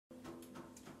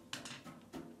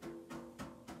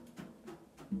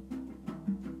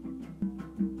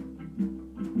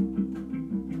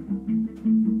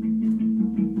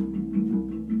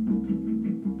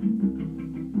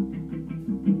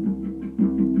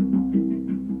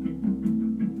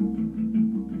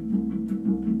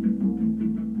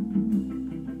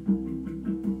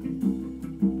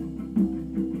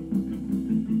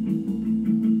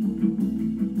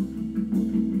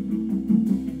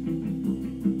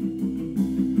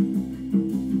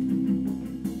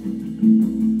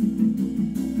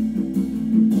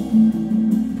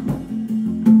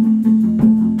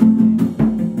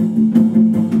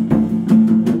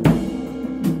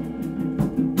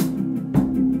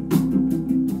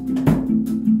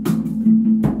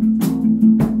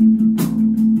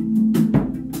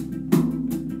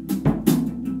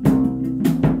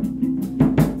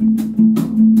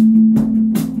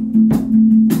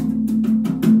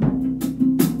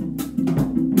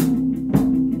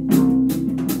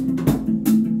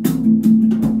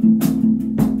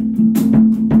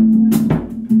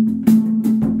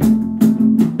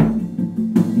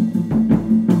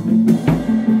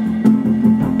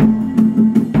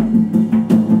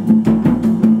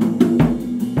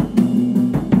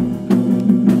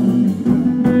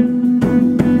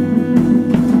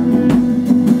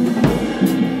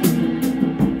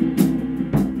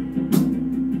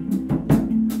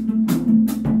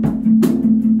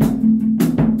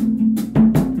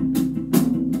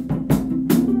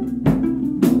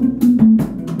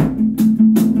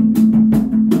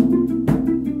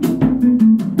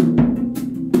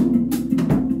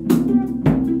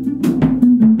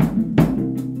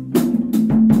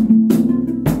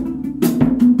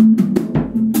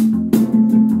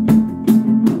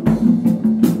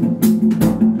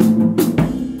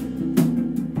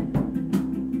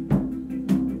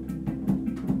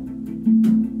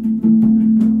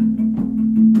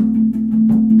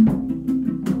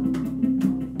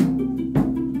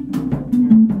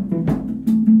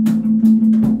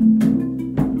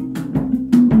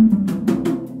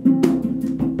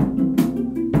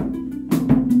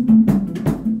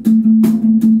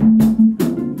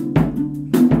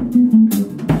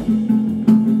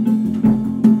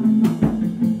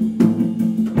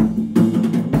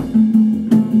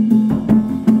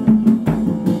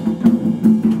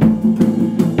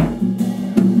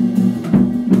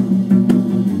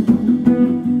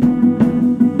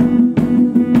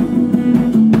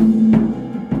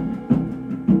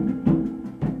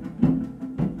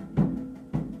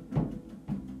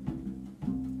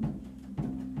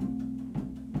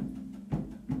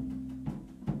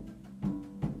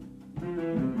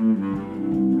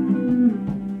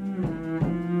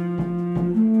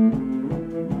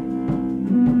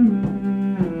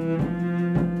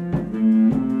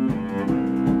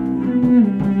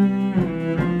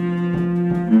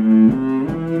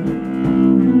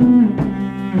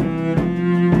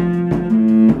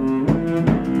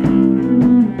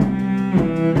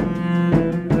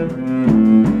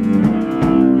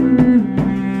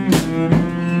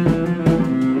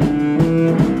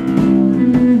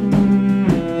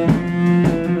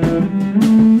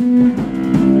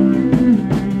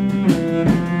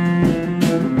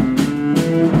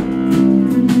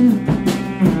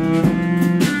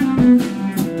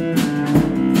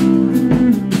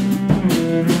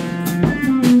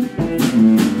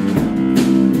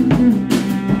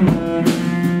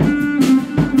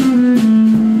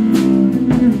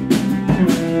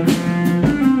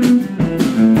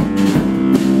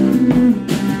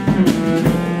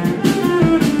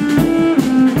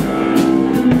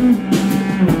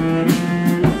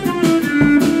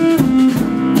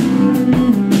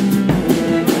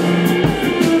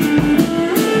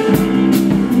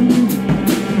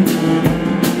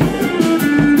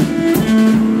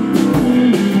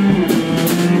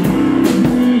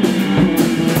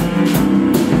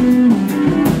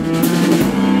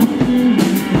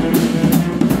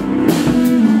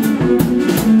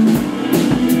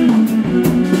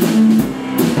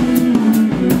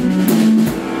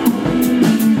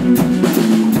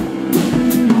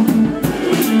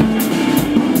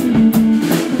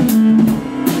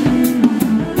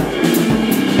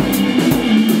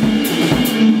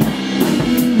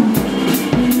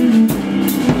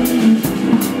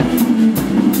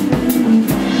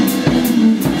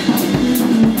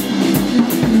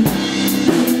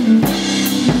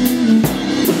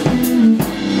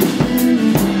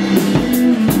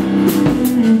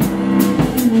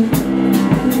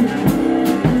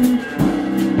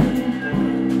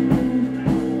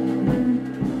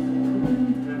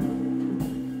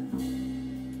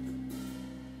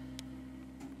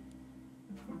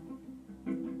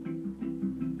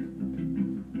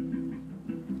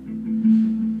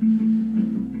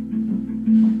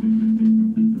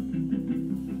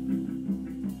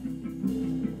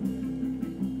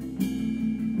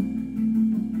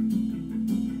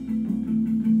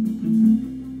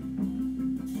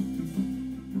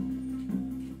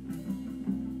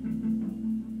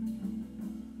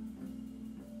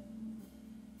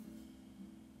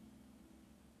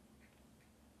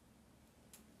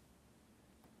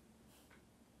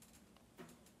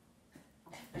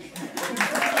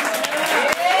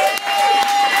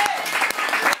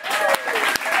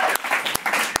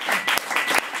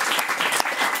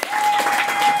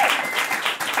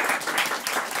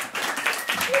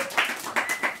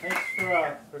Thanks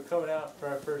for coming out for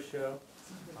our first show.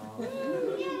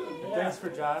 And thanks for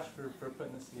Josh for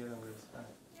putting this together.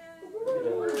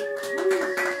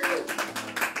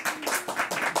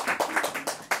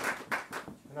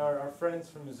 And our friends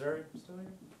from Missouri still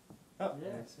here? Oh,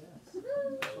 yes.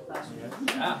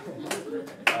 Yeah.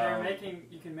 They're making.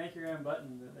 You can make your own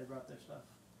button. They brought their stuff.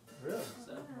 Really?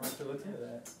 So I'll have to look into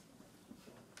that.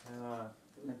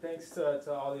 And thanks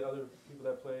to all the other people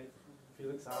that played,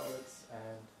 Felix Omelets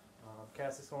and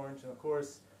Cassis Orange, and of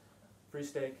course, Free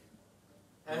Steak.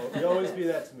 You always be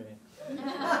that to me.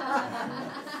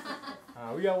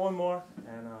 We got one more,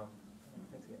 and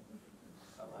thanks again.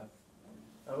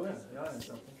 Oh, yeah, y'all had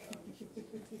something.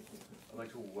 I'd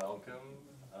like to welcome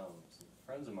some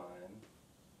friends of mine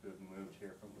who have moved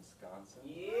here from Wisconsin.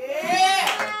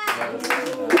 Yeah!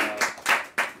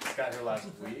 Just got here last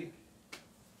week.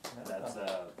 That's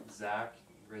Zach.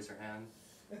 Raise your hand.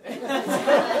 And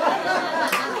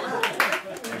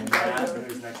Matt,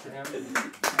 who's next to him.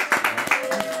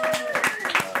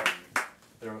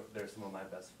 They're some of my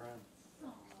best friends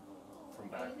from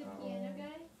back home. The piano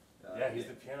guy? Yeah, he's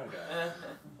the piano guy.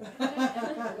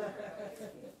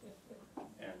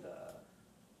 And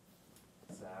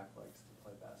Zach likes to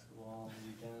play basketball on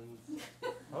weekends.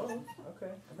 Oh,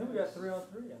 okay. I think we got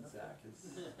 3-on-3. Zach is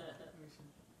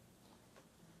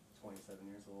 27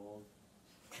 years old.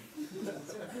 We're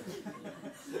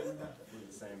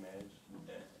the same age. We've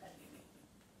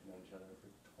known each other for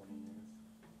 20 years.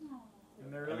 And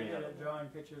they're really good at drawing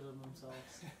pictures of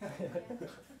themselves.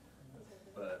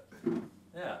 But,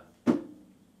 yeah.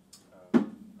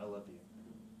 I love you.